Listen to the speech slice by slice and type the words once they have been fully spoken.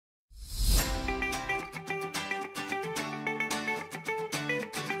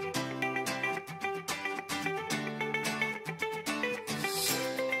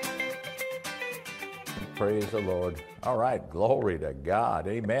Praise the Lord. All right, glory to God.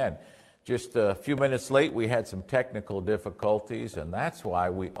 Amen. Just a few minutes late, we had some technical difficulties, and that's why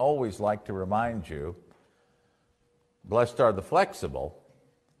we always like to remind you, blessed are the flexible,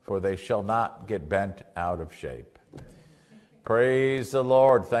 for they shall not get bent out of shape. Praise the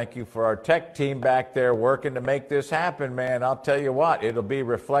Lord. Thank you for our tech team back there working to make this happen, man. I'll tell you what, it'll be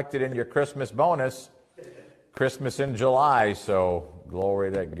reflected in your Christmas bonus. Christmas in July, so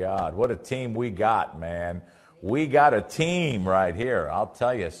glory to God. What a team we got, man. We got a team right here, I'll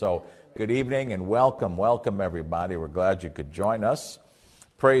tell you. So good evening and welcome everybody. We're glad you could join us.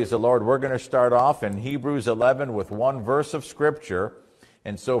 Praise the Lord. We're going to start off in Hebrews 11 with one verse of Scripture.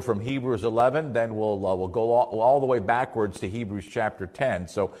 And so from Hebrews 11, then we'll go all the way backwards to Hebrews chapter 10.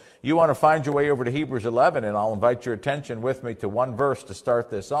 So you want to find your way over to Hebrews 11, and I'll invite your attention with me to one verse to start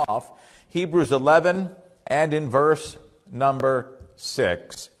this off. Hebrews 11 and in verse number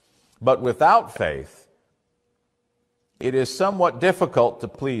 6. But without faith, it is somewhat difficult to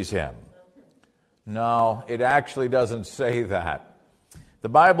please him. No, it actually doesn't say that. The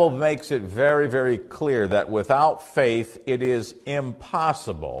Bible makes it very, very clear that without faith, it is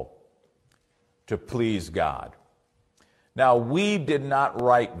impossible to please God. Now, we did not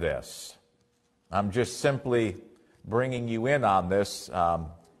write this. I'm just simply bringing you in on this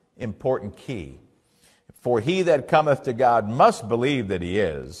important key. For he that cometh to God must believe that he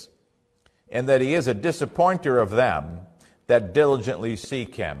is, and that he is a disappointer of them that diligently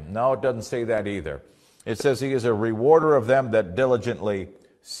seek him. No, it doesn't say that either. It says he is a rewarder of them that diligently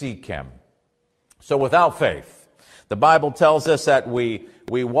seek him. So without faith, the Bible tells us that we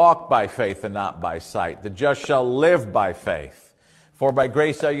walk by faith and not by sight. The just shall live by faith. For by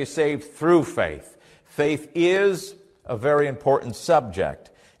grace are you saved through faith. Faith is a very important subject.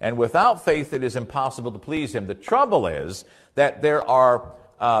 And without faith, it is impossible to please him. The trouble is that there are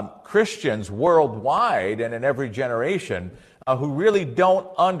Christians worldwide and in every generation who really don't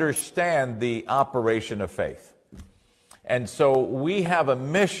understand the operation of faith. And so we have a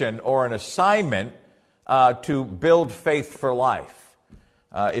mission or an assignment to build faith for life,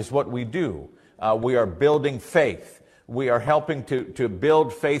 is what we do. We are building faith. We are helping to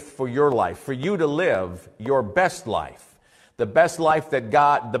build faith for your life, for you to live your best life. The best life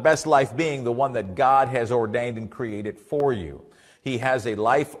being the one that God has ordained and created for you. He has a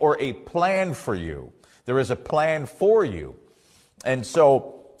life or a plan for you. There is a plan for you. And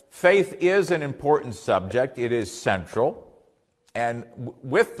so faith is an important subject. It is central. And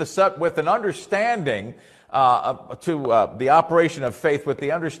with an understanding to the operation of faith, with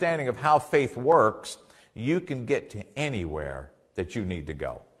the understanding of how faith works, you can get to anywhere that you need to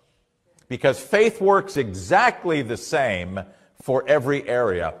go. Because faith works exactly the same for every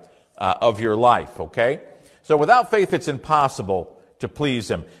area of your life, okay? So without faith, it's impossible to please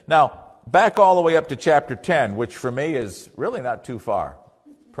him. Now, back all the way up to chapter 10, which for me is really not too far.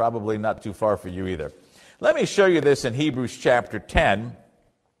 Probably not too far for you either. Let me show you this in Hebrews chapter 10.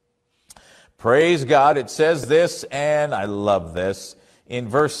 Praise God. It says this, and I love this, in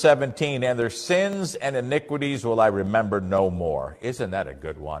verse 17, and their sins and iniquities will I remember no more. Isn't that a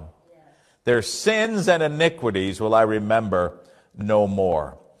good one? Their sins and iniquities will I remember no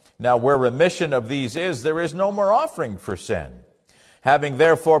more. Now, where remission of these is, there is no more offering for sin. Having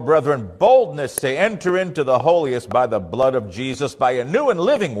therefore, brethren, boldness to enter into the holiest by the blood of Jesus, by a new and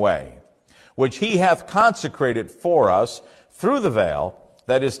living way, which he hath consecrated for us through the veil,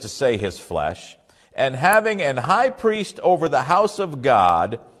 that is to say, his flesh, and having an high priest over the house of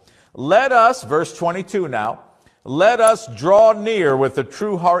God, let us, verse 22 now, let us draw near with a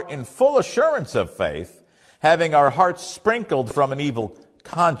true heart in full assurance of faith, having our hearts sprinkled from an evil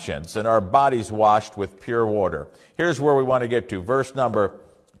conscience and our bodies washed with pure water. Here's where we want to get to, verse number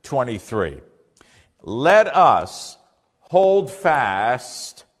 23. Let us hold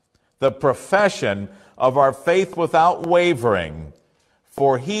fast the profession of our faith without wavering,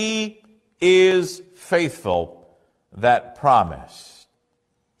 for he is faithful that promised.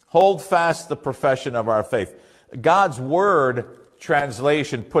 Hold fast the profession of our faith. God's Word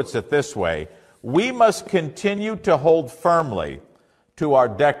translation puts it this way: we must continue to hold firmly to our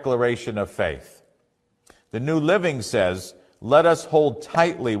declaration of faith. The New Living says, let us hold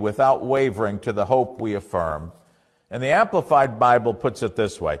tightly without wavering to the hope we affirm. And the Amplified Bible puts it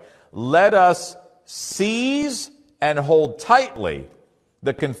this way: let us seize and hold tightly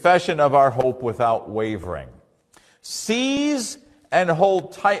the confession of our hope without wavering. Seize and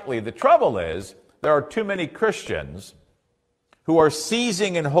hold tightly. The trouble is, there are too many Christians who are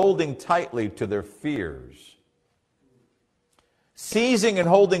seizing and holding tightly to their fears, seizing and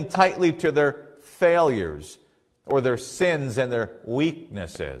holding tightly to their failures or their sins and their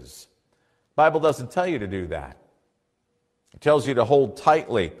weaknesses. Bible doesn't tell you to do that. It tells you to hold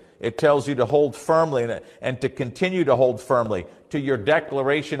tightly. It tells you to hold firmly and to continue to hold firmly to your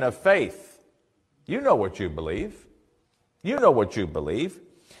declaration of faith. You know what you believe. You know what you believe.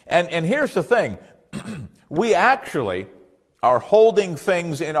 And here's the thing. We actually are holding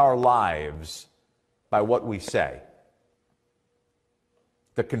things in our lives by what we say.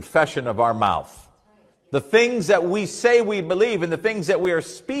 The confession of our mouth. The things that we say we believe and the things that we are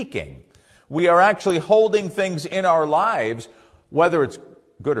speaking. We are actually holding things in our lives, whether it's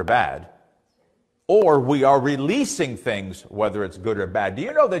good or bad, or we are releasing things, whether it's good or bad. Do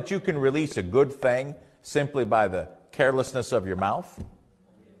you know that you can release a good thing simply by the carelessness of your mouth?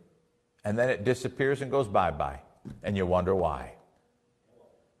 And then it disappears and goes bye-bye, and you wonder why.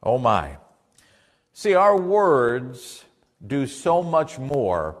 Oh my. See, our words do so much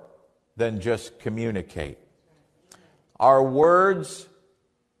more than just communicate. Our words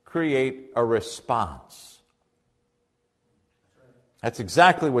create a response. That's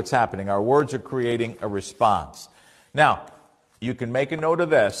exactly what's happening. Our words are creating a response. Now, you can make a note of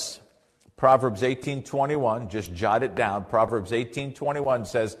this. Proverbs 18:21, just jot it down. Proverbs 18:21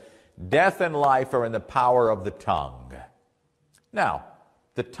 says, death and life are in the power of the tongue. Now,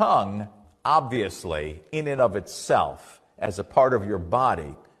 the tongue, obviously, in and of itself, as a part of your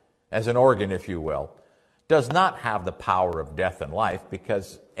body, as an organ, if you will, does not have the power of death and life,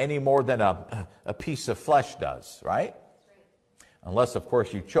 because any more than a piece of flesh does, right? Unless, of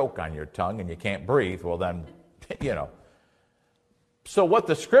course, you choke on your tongue and you can't breathe, well then, you know. So what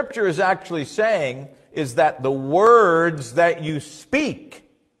the Scripture is actually saying is that the words that you speak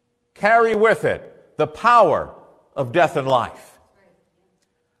carry with it the power of death and life.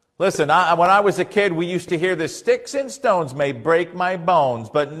 Listen, when I was a kid, we used to hear this, sticks and stones may break my bones,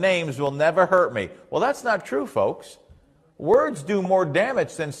 but names will never hurt me. Well, that's not true, folks. Words do more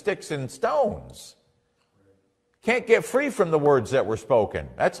damage than sticks and stones. Can't get free from the words that were spoken.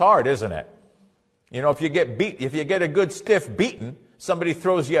 That's hard, isn't it? You know, if you get a good stiff beating, somebody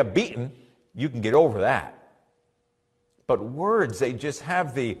throws you a beating, you can get over that. But words, they just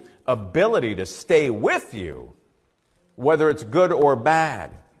have the ability to stay with you, whether it's good or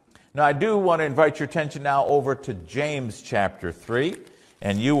bad. Now, I do want to invite your attention now over to James chapter 3,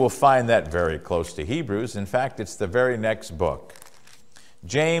 and you will find that very close to Hebrews. In fact, it's the very next book.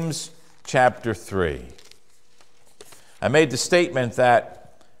 James chapter 3. I made the statement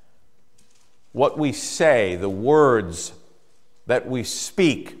that what we say, the words that we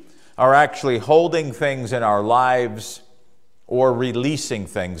speak, are actually holding things in our lives or releasing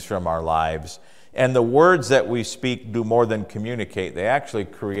things from our lives. And the words that we speak do more than communicate. They actually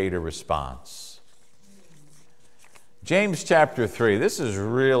create a response. James chapter 3. This is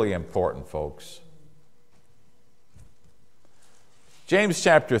really important, folks. James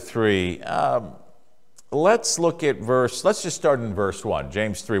chapter 3. Let's just start in verse 1.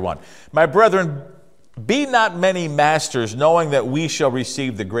 James 3:1. My brethren, be not many masters, knowing that we shall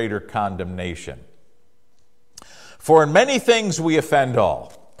receive the greater condemnation. For in many things we offend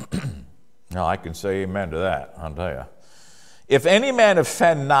all. Now, I can say amen to that, I'll tell you. If any man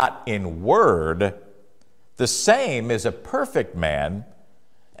offend not in word, the same is a perfect man,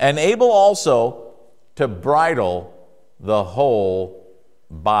 and able also to bridle the whole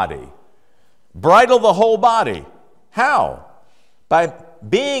body. Bridle the whole body. How? By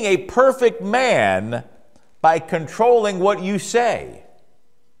being a perfect man, by controlling what you say.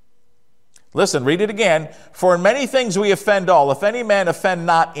 Listen, read it again. For in many things we offend all. If any man offend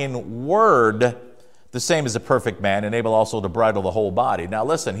not in word, the same is a perfect man, and able also to bridle the whole body. Now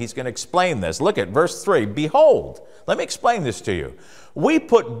listen, he's going to explain this. Look at verse 3. Behold, let me explain this to you. We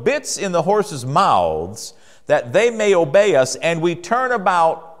put bits in the horses' mouths that they may obey us, and we turn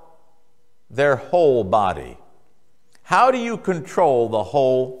about their whole body. How do you control the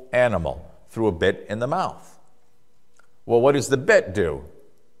whole animal? Through a bit in the mouth. Well, what does the bit do?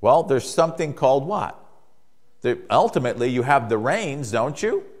 Well, there's something called what? Ultimately, you have the reins, don't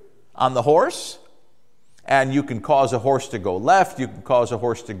you, on the horse? And you can cause a horse to go left. You can cause a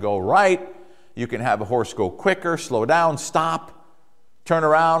horse to go right. You can have a horse go quicker, slow down, stop, turn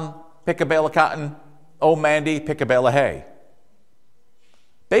around, pick a bale of cotton. Oh, Mandy, pick a bale of hay.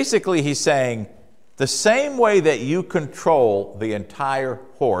 Basically, he's saying the same way that you control the entire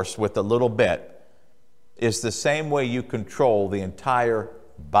horse with a little bit is the same way you control the entire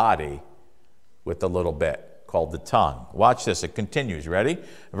body with a little bit, called the tongue. Watch this, it continues. Ready?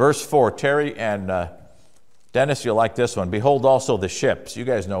 Verse 4, Terry and Dennis, you'll like this one. Behold also the ships. You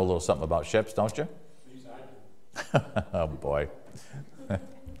guys know a little something about ships, don't you? Oh boy.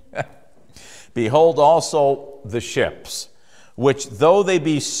 Behold also the ships, which though they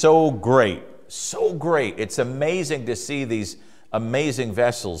be so great, it's amazing to see these amazing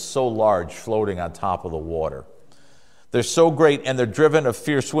vessels so large floating on top of the water. They're so great, and they're driven of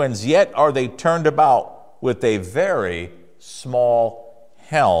fierce winds, yet are they turned about with a very small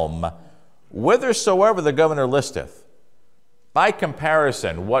helm, whithersoever the governor listeth. By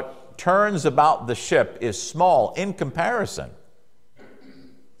comparison, what turns about the ship is small in comparison,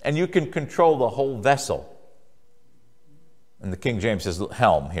 and you can control the whole vessel. And the King James says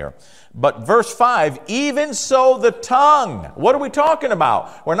helm here. But verse 5, even so the tongue. What are we talking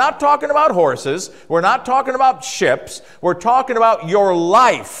about? We're not talking about horses. We're not talking about ships. We're talking about your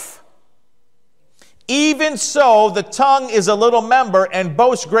life. Even so the tongue is a little member and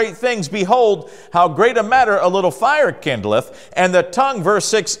boasts great things. Behold, how great a matter a little fire kindleth. And the tongue, verse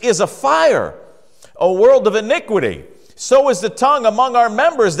 6, is a fire, a world of iniquity. So is the tongue among our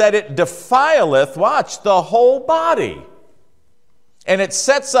members, that it defileth, watch, the whole body. And it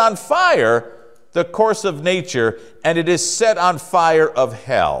sets on fire the course of nature, and it is set on fire of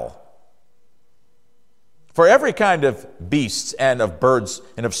hell. For every kind of beasts and of birds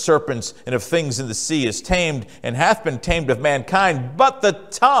and of serpents and of things in the sea is tamed and hath been tamed of mankind, but the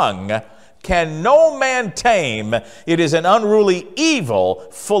tongue can no man tame. It is an unruly evil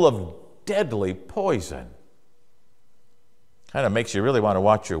full of deadly poison. Kind of makes you really want to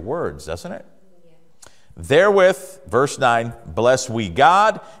watch your words, doesn't it? Therewith, verse 9, bless we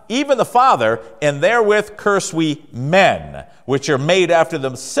God, even the Father, and therewith curse we men, which are made after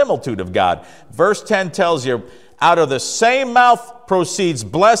the similitude of God. Verse 10 tells you, out of the same mouth proceeds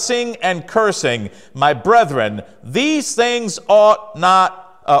blessing and cursing. My brethren, these things ought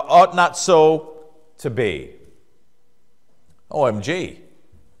not so to be. OMG.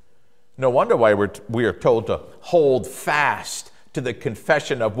 No wonder why we are told to hold fast to the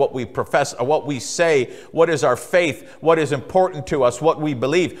confession of what we profess, or what we say, what is our faith, what is important to us, what we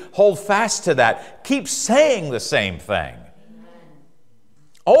believe. Hold fast to that. Keep saying the same thing. Amen.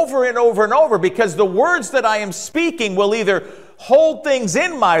 Over and over and over, because the words that I am speaking will either hold things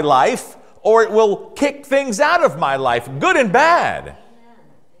in my life or it will kick things out of my life, good and bad. Amen.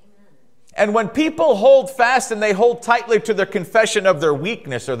 And when people hold fast and they hold tightly to their confession of their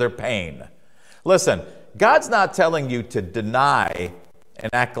weakness or their pain, listen, God's not telling you to deny and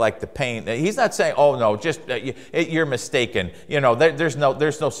act like the pain. He's not saying, oh, no, just you're mistaken. You know, there's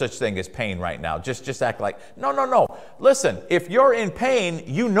no such thing as pain right now. Just act like, no. Listen, if you're in pain,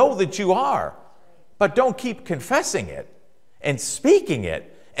 you know that you are. But don't keep confessing it and speaking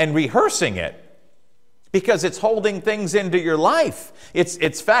it and rehearsing it, because it's holding things into your life.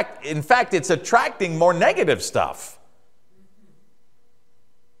 In fact, it's attracting more negative stuff.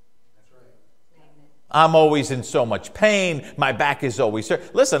 I'm always in so much pain. My back is always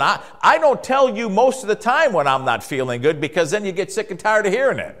hurt. Listen, I don't tell you most of the time when I'm not feeling good, because then you get sick and tired of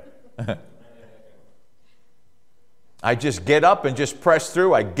hearing it. I just get up and just press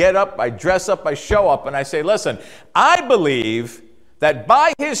through. I get up, I dress up, I show up, and I say, listen, I believe that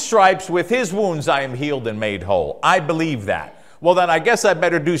by his stripes, with his wounds, I am healed and made whole. I believe that. Well, then I guess I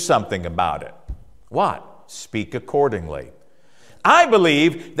better do something about it. What? Speak accordingly. I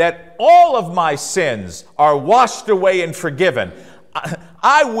believe that all of my sins are washed away and forgiven.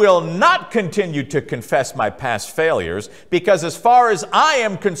 I will not continue to confess my past failures, because as far as I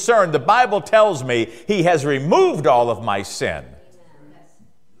am concerned, the Bible tells me he has removed all of my sin.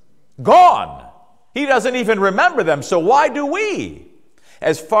 Gone. He doesn't even remember them, so why do we?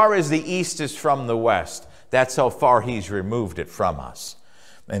 As far as the east is from the west, that's how far he's removed it from us.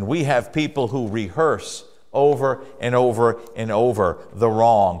 And we have people who rehearse over and over and over the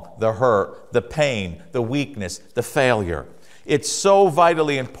wrong, the hurt, the pain, the weakness, the failure. It's so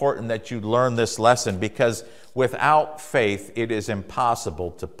vitally important that you learn this lesson, because without faith, it is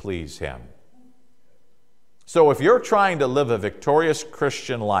impossible to please him. So if you're trying to live a victorious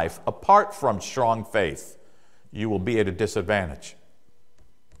Christian life apart from strong faith, you will be at a disadvantage.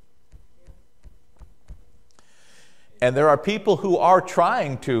 And there are people who are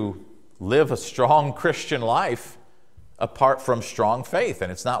trying to live a strong Christian life apart from strong faith,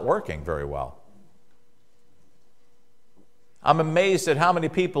 and it's not working very well. I'm amazed at how many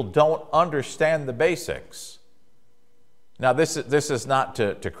people don't understand the basics. Now, this is not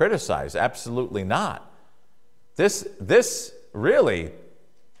to criticize, absolutely not. This really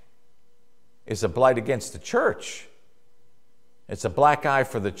is a blight against the church. It's a black eye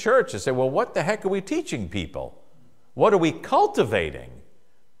for the church to say, well, what the heck are we teaching people? What are we cultivating?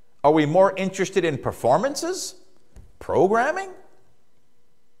 Are we more interested in performances, programming?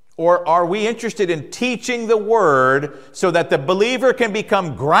 Or are we interested in teaching the Word so that the believer can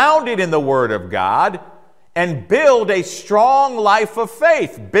become grounded in the Word of God and build a strong life of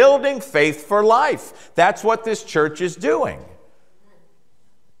faith, building faith for life. That's what this church is doing.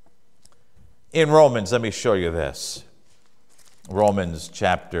 In Romans, let me show you this. Romans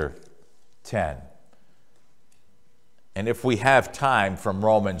chapter 10. And if we have time from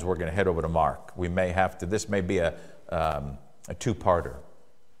Romans, we're going to head over to Mark. We may have to, this may be a two-parter.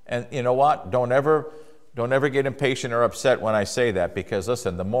 And you know what? Don't ever get impatient or upset when I say that, because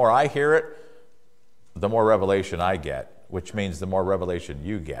listen, the more I hear it, the more revelation I get, which means the more revelation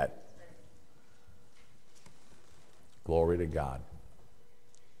you get. Glory to God.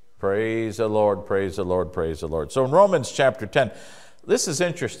 Praise the Lord, praise the Lord, praise the Lord. So in Romans chapter 10, this is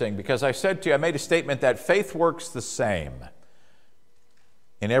interesting because I said to you, I made a statement that faith works the same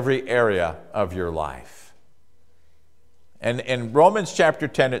in every area of your life. And in Romans chapter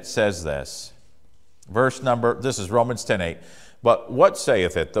 10, it says this, this is Romans 10:8. But what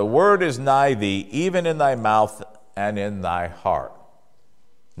saith it? The word is nigh thee, even in thy mouth and in thy heart.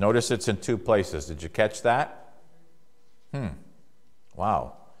 Notice it's in two places. Did you catch that?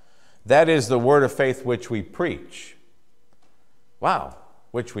 Wow. That is the word of faith which we preach. Wow.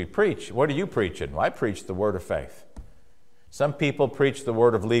 Which we preach. What are you preaching? Well, I preach the word of faith. Some people preach the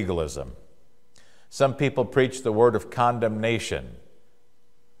word of legalism. Some people preach the word of condemnation.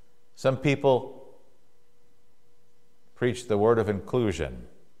 Some people preach the word of inclusion.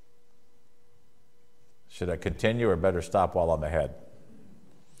 Should I continue or better stop while I'm ahead?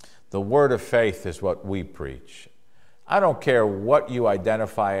 The word of faith is what we preach. I don't care what you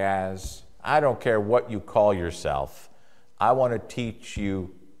identify as. I don't care what you call yourself. I want to teach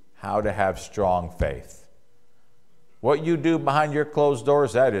you how to have strong faith. What you do behind your closed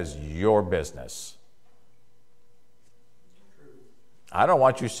doors, that is your business. I don't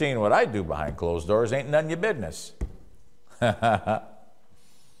want you seeing what I do behind closed doors. Ain't none of your business. Right?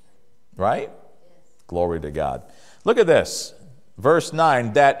 Yes. Glory to God. Look at this. Verse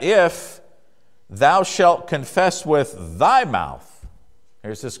 9, that if thou shalt confess with thy mouth,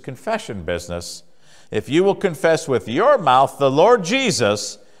 here's this confession business, if you will confess with your mouth the Lord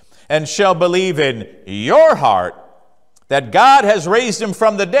Jesus and shall believe in your heart that God has raised him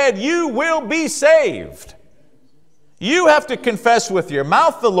from the dead, you will be saved. You have to confess with your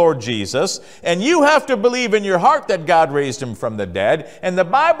mouth the Lord Jesus, and you have to believe in your heart that God raised him from the dead, and the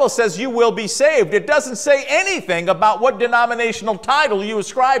Bible says you will be saved. It doesn't say anything about what denominational title you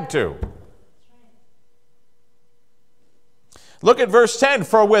ascribe to. Look at verse 10.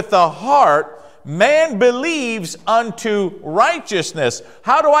 For with the heart man believes unto righteousness.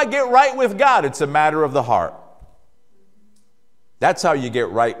 How do I get right with God? It's a matter of the heart. That's how you get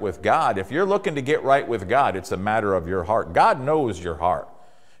right with God. If you're looking to get right with God, it's a matter of your heart. God knows your heart.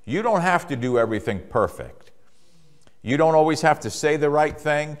 You don't have to do everything perfect. You don't always have to say the right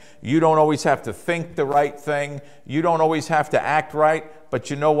thing. You don't always have to think the right thing. You don't always have to act right. But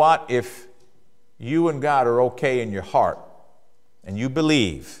you know what? If you and God are okay in your heart, and you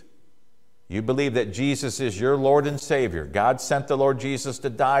believe that Jesus is your Lord and Savior. God sent the Lord Jesus to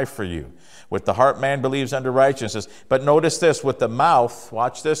die for you. With the heart man believes unto righteousness. But notice this, with the mouth,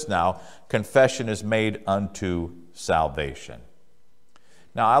 watch this now, confession is made unto salvation.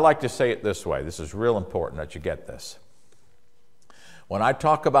 Now, I like to say it this way. This is real important that you get this. When I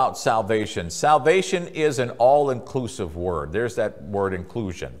talk about salvation, salvation is an all-inclusive word. There's that word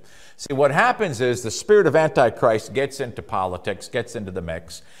inclusion. See, what happens is the spirit of Antichrist gets into politics, gets into the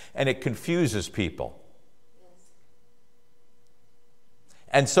mix, and it confuses people.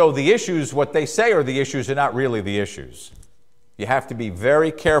 And so the issues, what they say are the issues, are not really the issues. You have to be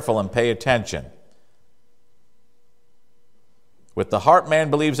very careful and pay attention. With the heart man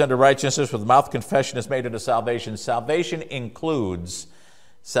believes unto righteousness, with the mouth confession is made unto salvation. Salvation includes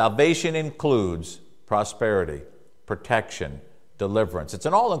prosperity, protection, deliverance. It's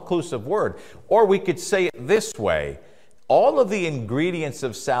an all-inclusive word. Or we could say it this way. All of the ingredients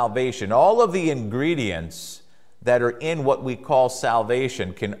of salvation, all of the ingredients that are in what we call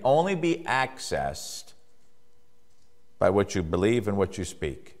salvation can only be accessed by what you believe and what you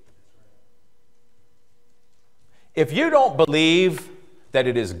speak. If you don't believe that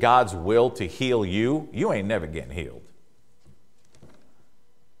it is God's will to heal you, you ain't never getting healed.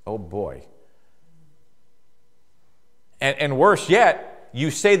 Oh boy. And worse yet,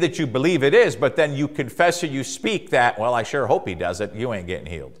 you say that you believe it is, but then you confess or you speak that, well, I sure hope he does it, you ain't getting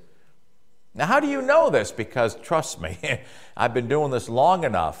healed. Now, how do you know this? Because, trust me, I've been doing this long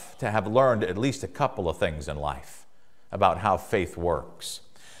enough to have learned at least a couple of things in life about how faith works.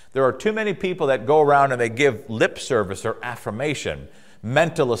 There are too many people that go around and they give lip service or affirmation,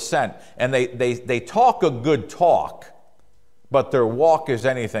 mental assent, and they talk a good talk, but their walk is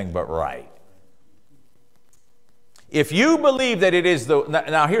anything but right. If you believe that it is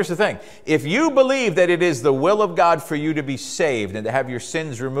now here's the thing. If you believe that it is the will of God for you to be saved and to have your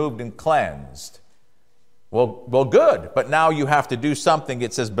sins removed and cleansed, well, good. But now you have to do something.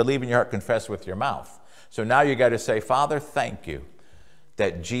 It says, believe in your heart, confess with your mouth. So now you got to say, Father, thank you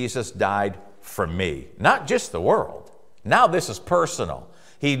that Jesus died for me. Not just the world. Now this is personal.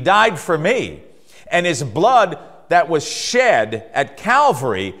 He died for me. And his blood that was shed at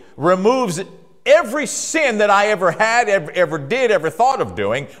Calvary removes every sin that I ever had, ever did, ever thought of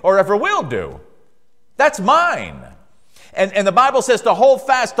doing, or ever will do. That's mine. And the Bible says to hold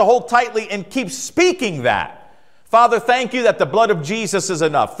fast, to hold tightly, and keep speaking that. Father, thank you that the blood of Jesus is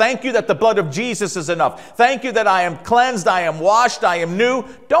enough. Thank you that the blood of Jesus is enough. Thank you that I am cleansed, I am washed, I am new.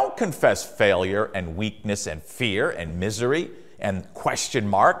 Don't confess failure and weakness and fear and misery and question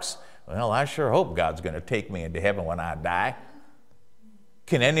marks. Well, I sure hope God's going to take me into heaven when I die.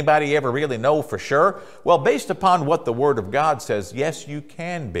 Can anybody ever really know for sure? Well, based upon what the Word of God says, yes, you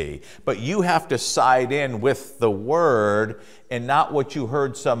can be. But you have to side in with the Word and not what you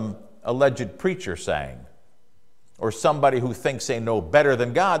heard some alleged preacher saying or somebody who thinks they know better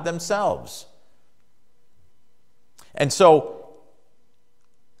than God themselves. And so,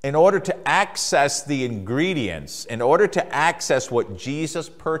 in order to access the ingredients, in order to access what Jesus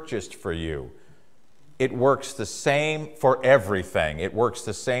purchased for you, it works the same for everything. It works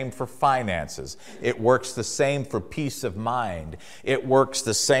the same for finances. It works the same for peace of mind. It works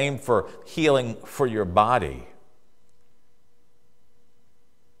the same for healing for your body.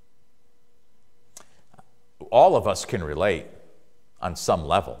 All of us can relate on some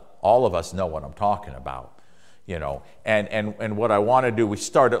level. All of us know what I'm talking about. You know, and what I want to do, we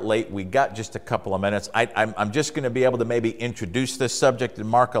started late. We got just a couple of minutes. I'm just going to be able to maybe introduce this subject in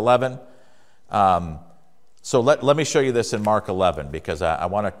Mark 11. So let me show you this in Mark 11 because I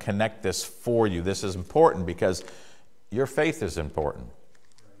want to connect this for you. This is important because your faith is important.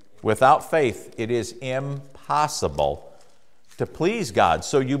 Without faith, it is impossible to please God.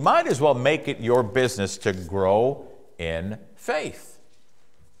 So you might as well make it your business to grow in faith.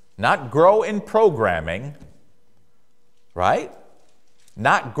 Not grow in programming, right?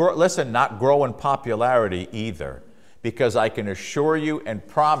 Not grow in popularity either. Because I can assure you and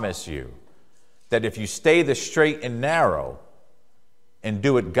promise you that if you stay the straight and narrow and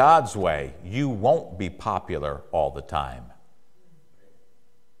do it God's way, you won't be popular all the time.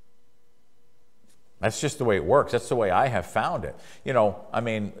 That's just the way it works. That's the way I have found it. You know, I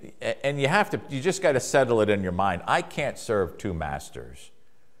mean, and you just got to settle it in your mind. I can't serve two masters.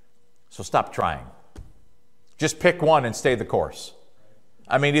 So stop trying. Just pick one and stay the course.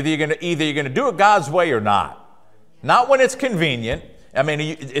 I mean, either you're going to do it God's way or not. Not when it's convenient. I mean,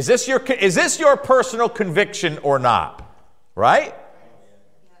 is this your personal conviction or not? Right?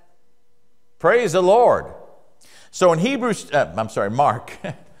 Praise the Lord. So in Mark.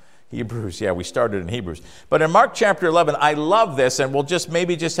 Hebrews, yeah, we started in Hebrews. But in Mark chapter 11, I love this, and we'll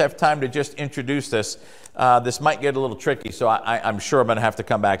maybe have time to just introduce this. This might get a little tricky, so I'm sure I'm going to have to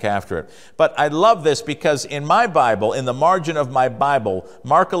come back after it. But I love this because in my Bible, in the margin of my Bible,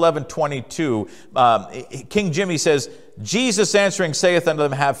 Mark 11:22, King Jimmy says, Jesus answering saith unto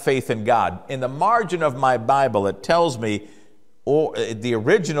them, have faith in God. In the margin of my Bible, it tells me, or the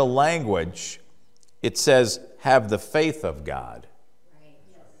original language, it says, have the faith of God.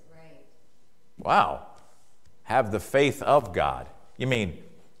 Wow. Have the faith of God. You mean,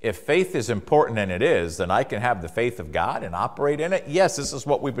 if faith is important, and it is, then I can have the faith of God and operate in it? Yes, this is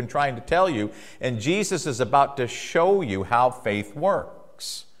what we've been trying to tell you. And Jesus is about to show you how faith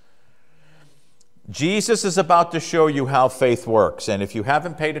works. Jesus is about to show you how faith works. And if you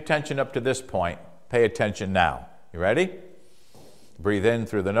haven't paid attention up to this point, pay attention now. You ready? Breathe in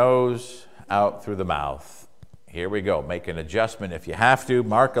through the nose, out through the mouth. Here we go. Make an adjustment if you have to.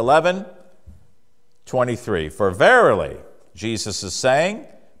 Mark 11:23. For verily, Jesus is saying,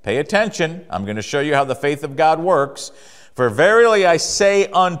 pay attention. I'm going to show you how the faith of God works. For verily I say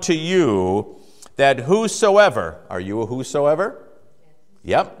unto you that whosoever, are you a whosoever?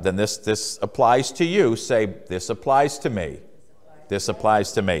 Yep, then this applies to you. Say, this applies to me. This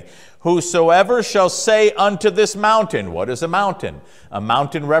applies to me. Whosoever shall say unto this mountain, what is a mountain? A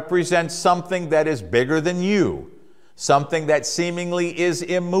mountain represents something that is bigger than you, something that seemingly is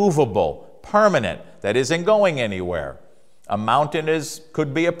immovable, permanent, that isn't going anywhere. A mountain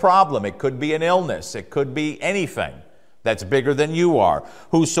could be a problem. It could be an illness. It could be anything that's bigger than you are.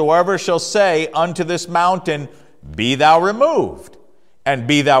 Whosoever shall say unto this mountain, be thou removed, and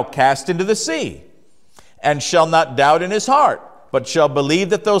be thou cast into the sea, and shall not doubt in his heart, but shall believe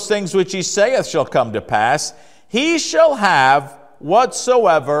that those things which he saith shall come to pass, he shall have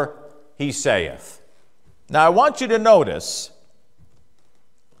whatsoever he saith. Now, I want you to notice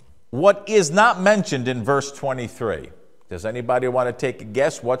what is not mentioned in verse 23. Does anybody want to take a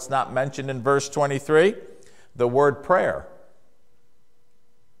guess what's not mentioned in verse 23? The word prayer.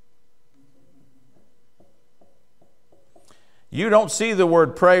 You don't see the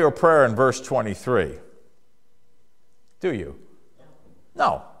word pray or prayer in verse 23, do you?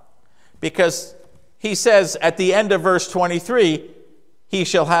 No, because he says at the end of verse 23, he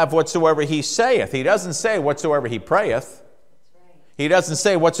shall have whatsoever he saith. He doesn't say whatsoever he prayeth. He doesn't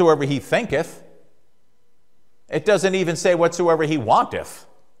say whatsoever he thinketh. It doesn't even say whatsoever he wanteth.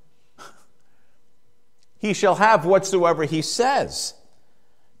 He shall have whatsoever he says.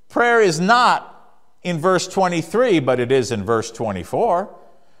 Prayer is not in verse 23, but it is in verse 24.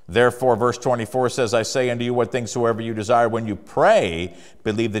 Therefore, verse 24 says, I say unto you, what things soever you desire when you pray,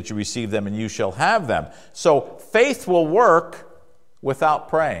 believe that you receive them and you shall have them. So faith will work without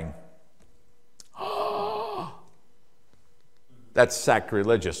praying. That's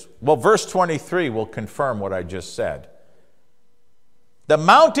sacrilegious. Well, verse 23 will confirm what I just said. The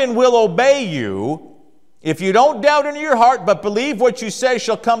mountain will obey you. If you don't doubt in your heart, but believe what you say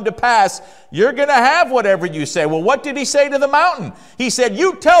shall come to pass, you're going to have whatever you say. Well, what did he say to the mountain? He said,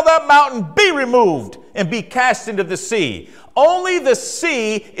 you tell that mountain, be removed and be cast into the sea. Only the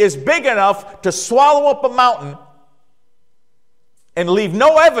sea is big enough to swallow up a mountain and leave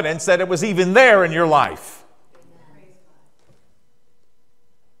no evidence that it was even there in your life.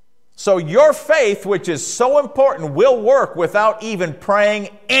 So your faith, which is so important, will work without even praying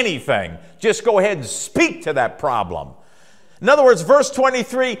anything. Just go ahead and speak to that problem. In other words, verse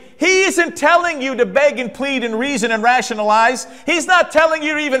 23, he isn't telling you to beg and plead and reason and rationalize. He's not telling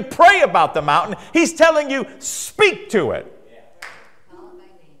you to even pray about the mountain. He's telling you, speak to it.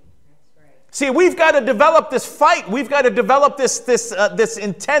 See, we've got to develop this fight. We've got to develop this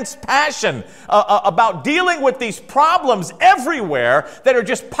intense passion about dealing with these problems everywhere that are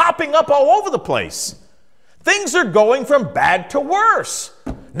just popping up all over the place. Things are going from bad to worse.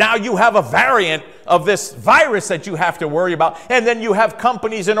 Now you have a variant of this virus that you have to worry about, and then you have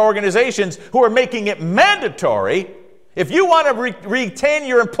companies and organizations who are making it mandatory. If you want to retain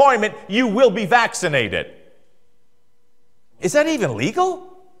your employment, you will be vaccinated. Is that even legal?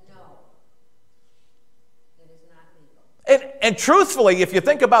 And truthfully, if you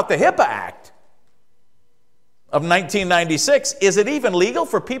think about the HIPAA Act of 1996, is it even legal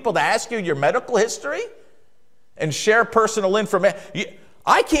for people to ask you your medical history and share personal information?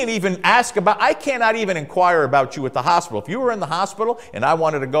 I cannot even inquire about you at the hospital. If you were in the hospital and I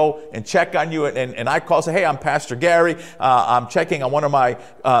wanted to go and check on you and I call and say, hey, I'm Pastor Gary, I'm checking on one of my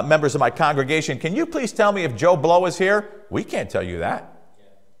members of my congregation. Can you please tell me if Joe Blow is here? We can't tell you that.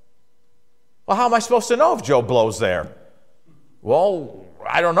 Well, how am I supposed to know if Joe Blow's there? Well,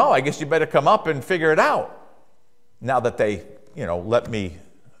 I don't know. I guess you better come up and figure it out. Now that they, let me,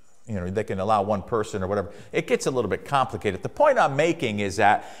 they can allow one person or whatever. It gets a little bit complicated. The point I'm making is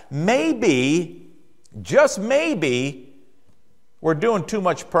that maybe, just maybe, we're doing too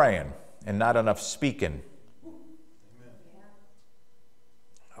much praying and not enough speaking.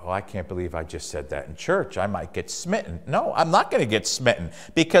 Oh, I can't believe I just said that in church. I might get smitten. No, I'm not going to get smitten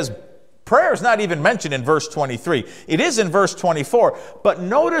because prayer is not even mentioned in verse 23. It is in verse 24, but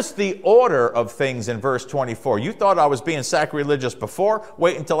notice the order of things in verse 24. You thought I was being sacrilegious before?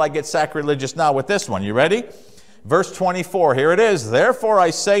 Wait until I get sacrilegious now with this one. You ready? Verse 24, here it is. Therefore I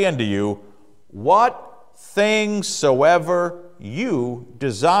say unto you, what things soever you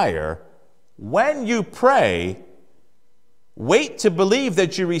desire, when you pray, wait to believe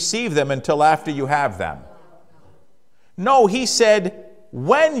that you receive them until after you have them. No, he said,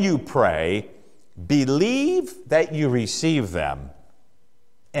 when you pray, believe that you receive them,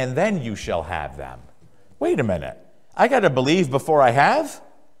 and then you shall have them. Wait a minute. I got to believe before I have?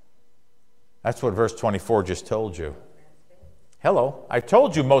 That's what verse 24 just told you. Hello. I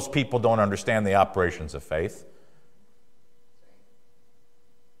told you most people don't understand the operations of faith.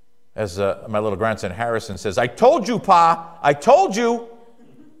 As my little grandson Harrison says, I told you, Pa. I told you.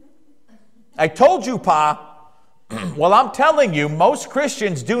 I told you, Pa. Well, I'm telling you, most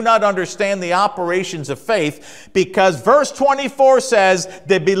Christians do not understand the operations of faith because verse 24 says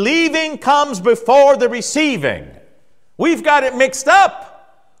the believing comes before the receiving. We've got it mixed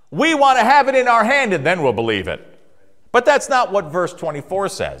up. We want to have it in our hand and then we'll believe it. But that's not what verse 24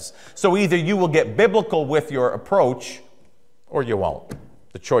 says. So either you will get biblical with your approach or you won't.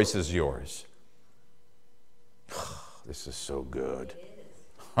 The choice is yours. This is so good.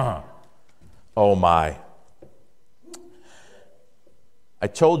 Huh. Oh my. I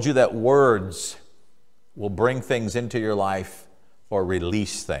told you that words will bring things into your life or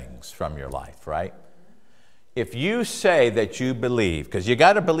release things from your life, right? If you say that you believe, because you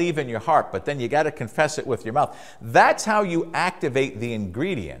got to believe in your heart, but then you got to confess it with your mouth. That's how you activate the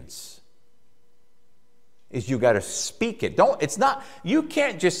ingredients. Is you got to speak it. You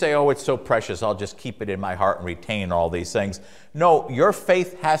can't just say, oh, it's so precious, I'll just keep it in my heart and retain all these things. No, your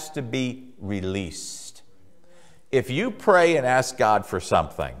faith has to be released. If you pray and ask God for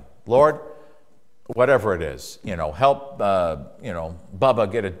something, Lord, whatever it is, help,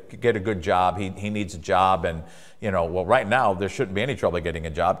 Bubba get a good job. He needs a job, and, well, right now there shouldn't be any trouble getting a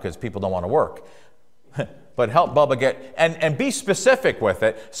job because people don't want to work. But help Bubba get, and be specific with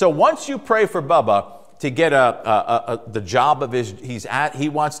it. So once you pray for Bubba to get the job of he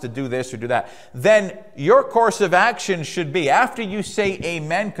wants to do this or do that, then your course of action should be, after you say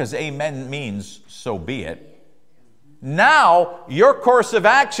amen, because amen means so be it. Now, your course of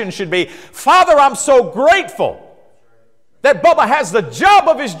action should be, Father, I'm so grateful that Bubba has the job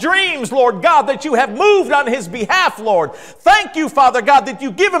of his dreams, Lord God, that you have moved on his behalf, Lord. Thank you, Father God, that you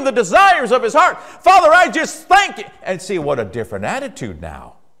give him the desires of his heart. Father, I just thank you. And see, what a different attitude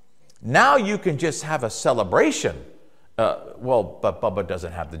now. Now you can just have a celebration. But Bubba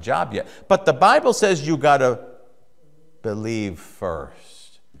doesn't have the job yet. But the Bible says you got to believe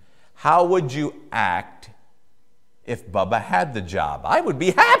first. How would you act if Bubba had the job? I would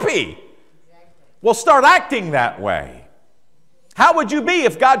be happy. Well, start acting that way. How would you be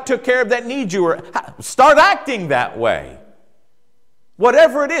if God took care of that need you were? Start acting that way.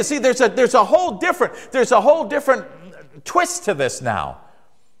 Whatever it is. See, there's a whole different twist to this now.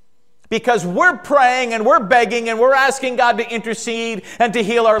 Because we're praying and we're begging and we're asking God to intercede and to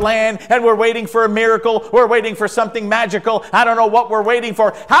heal our land, and we're waiting for a miracle. We're waiting for something magical. I don't know what we're waiting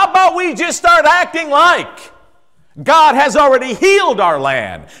for. How about we just start acting like God has already healed our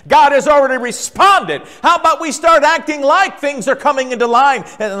land? God has already responded. How about we start acting like things are coming into line?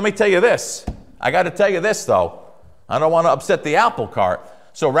 And let me tell you this. I got to tell you this, though. I don't want to upset the apple cart.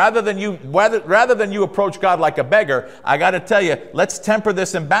 So rather than you approach God like a beggar, I got to tell you, let's temper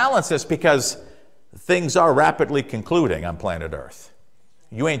this and balance this, because things are rapidly concluding on planet Earth.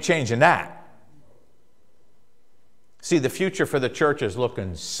 You ain't changing that. See, the future for the church is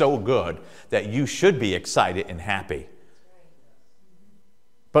looking so good that you should be excited and happy.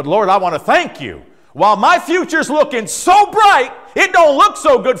 But Lord, I want to thank you. While my future's looking so bright, it don't look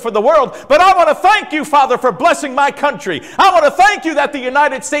so good for the world, but I want to thank you, Father, for blessing my country. I want to thank you that the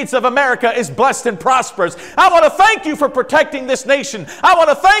United States of America is blessed and prosperous. I want to thank you for protecting this nation. I want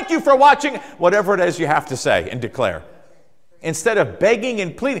to thank you for watching, whatever it is you have to say and declare. Instead of begging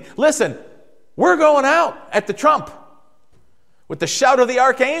and pleading. Listen, we're going out at the trump. With the shout of the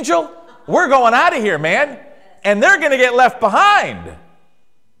archangel, we're going out of here, man. And they're going to get left behind.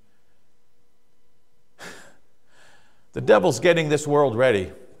 The devil's getting this world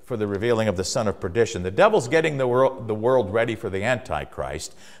ready for the revealing of the Son of Perdition. The devil's getting the world ready for the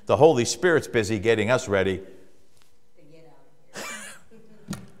Antichrist. The Holy Spirit's busy getting us ready to get out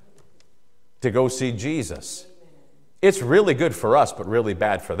of here. to go see Jesus. It's really good for us, but really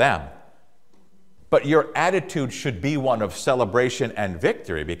bad for them. But your attitude should be one of celebration and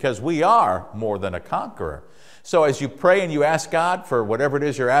victory, because we are more than a conqueror. So as you pray and you ask God for whatever it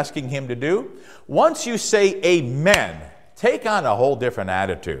is you're asking Him to do, once you say amen, take on a whole different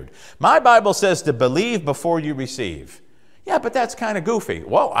attitude. My Bible says to believe before you receive. Yeah, but that's kind of goofy.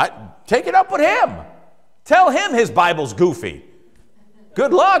 Well, take it up with Him. Tell Him His Bible's goofy.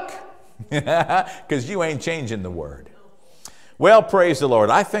 Good luck, because you ain't changing the Word. Well, praise the Lord.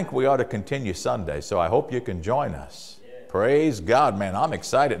 I think we ought to continue Sunday, so I hope you can join us. Praise God, man. I'm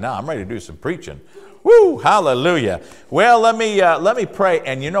excited now. I'm ready to do some preaching. Woo, hallelujah. Well, let me pray,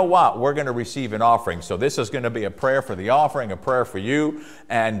 and you know what? We're going to receive an offering. So this is going to be a prayer for the offering, a prayer for you.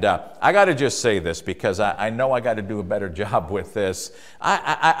 And I got to just say this, because I know I got to do a better job with this.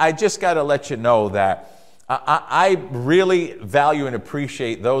 I just got to let you know that I really value and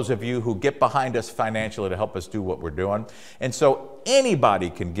appreciate those of you who get behind us financially to help us do what we're doing. And so anybody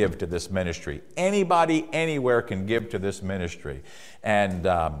can give to this ministry. Anybody, anywhere can give to this ministry. And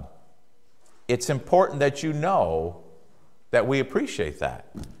it's important that you know that we appreciate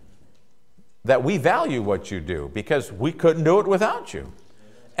that we value what you do, because we couldn't do it without you.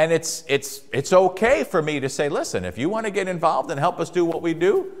 And it's okay for me to say, listen, if you want to get involved and help us do what we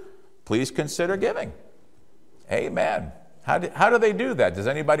do, please consider giving. Amen. How do they do that? Does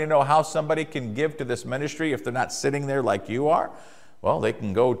anybody know how somebody can give to this ministry if they're not sitting there like you are? Well, they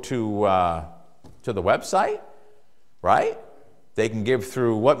can go to the website, right? They can give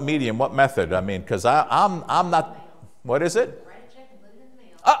through what medium, what method? I mean, because I'm not, what is it?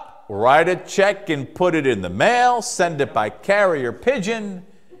 Write a check and put it in the mail. Send it by carrier pigeon.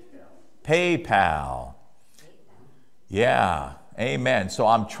 PayPal. Yeah, amen. So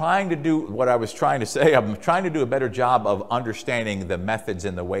I'm trying to do what I was trying to say. I'm trying to do a better job of understanding the methods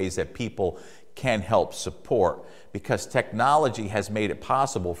and the ways that people can help support, because technology has made it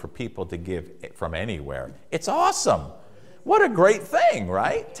possible for people to give from anywhere. It's awesome. What a great thing,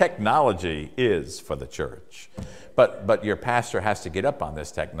 right? Technology is for the church. But your pastor has to get up on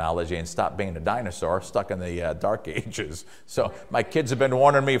this technology and stop being a dinosaur stuck in the dark ages. So my kids have been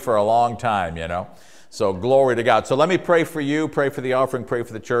warning me for a long time, you know. So glory to God. So let me pray for you, pray for the offering, pray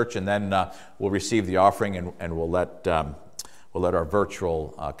for the church, and then we'll receive the offering, and we'll let our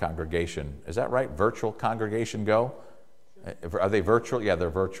virtual congregation, is that right? Virtual congregation go? Are they virtual? Yeah, they're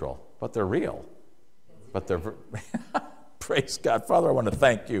virtual, but they're real. But they're, praise God. Father, I want to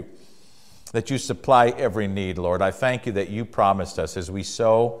thank you that you supply every need, Lord. I thank you that you promised us, as we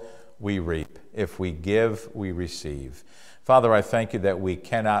sow, we reap. If we give, we receive. Father, I thank you that we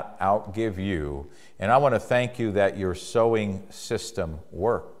cannot outgive you. And I want to thank you that your sowing system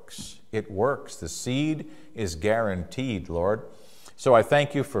works. It works. The seed is guaranteed, Lord. So I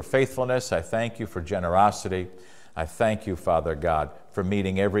thank you for faithfulness. I thank you for generosity. I thank you, Father God, for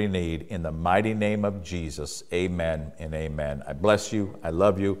meeting every need. In the mighty name of Jesus, amen and amen. I bless you. I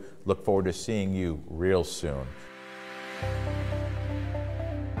love you. Look forward to seeing you real soon.